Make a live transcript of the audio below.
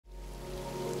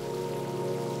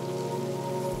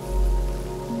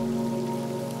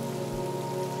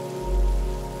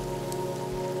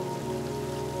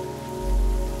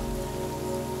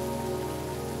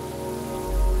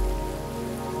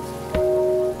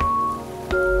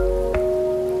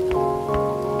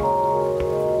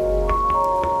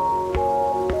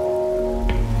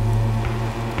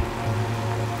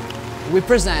we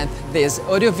present this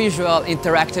audiovisual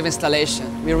interactive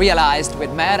installation we realized with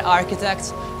Mad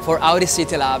Architects for Audi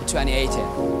City Lab 2018,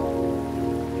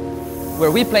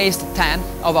 where we placed 10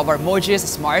 of our Mogees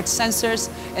smart sensors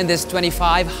in this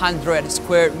 2,500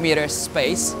 square meter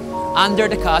space under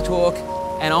the catwalk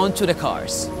and onto the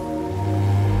cars.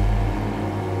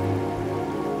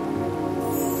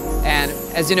 And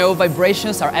as you know,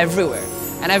 vibrations are everywhere,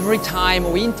 and every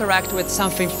time we interact with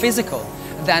something physical,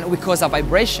 then we cause a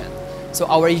vibration. So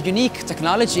our unique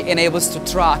technology enables to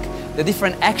track the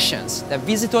different actions that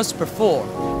visitors perform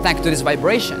thanks to these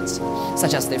vibrations,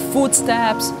 such as their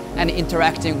footsteps and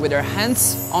interacting with their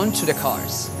hands onto the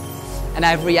cars. And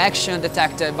every action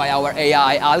detected by our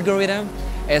AI algorithm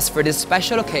is, for this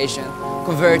special occasion,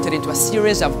 converted into a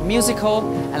series of musical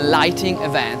and lighting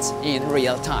events in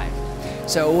real time.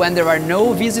 So when there are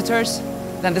no visitors,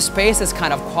 then the space is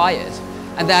kind of quiet.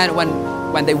 And then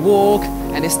when they walk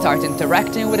and they start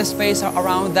interacting with the space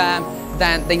around them,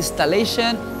 then the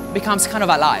installation becomes kind of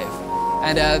alive.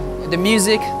 And the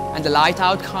music and the light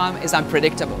outcome is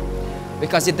unpredictable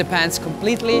because it depends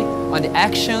completely on the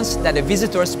actions that the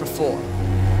visitors perform.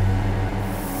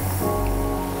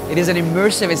 It is an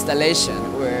immersive installation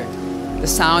where the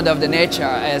sound of the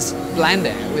nature is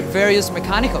blended with various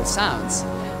mechanical sounds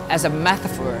as a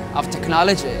metaphor of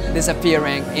technology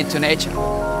disappearing into nature.